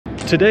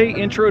Today,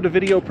 Intro to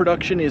Video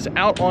Production is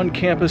out on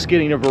campus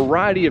getting a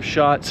variety of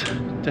shots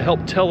to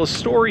help tell a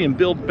story and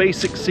build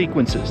basic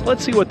sequences.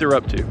 Let's see what they're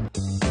up to.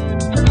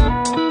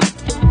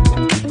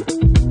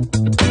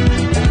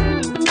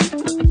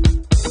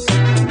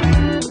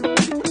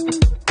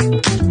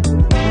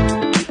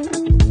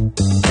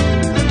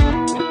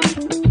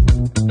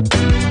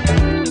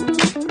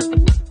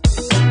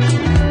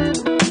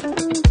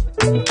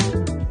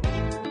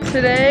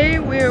 Today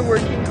we are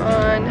working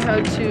on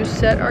how to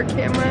set our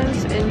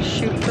cameras and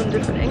shoot from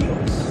different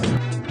angles.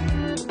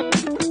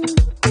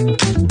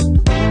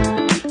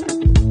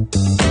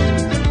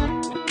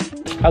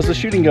 How's the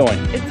shooting going?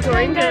 It's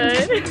going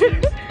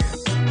good.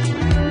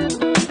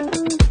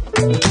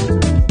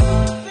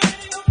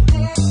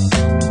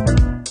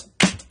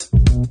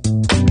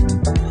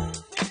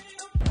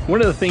 One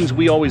of the things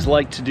we always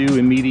like to do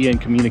in media and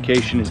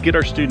communication is get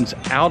our students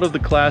out of the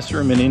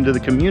classroom and into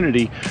the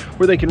community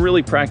where they can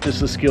really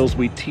practice the skills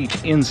we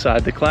teach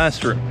inside the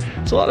classroom.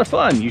 It's a lot of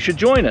fun. You should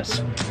join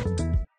us.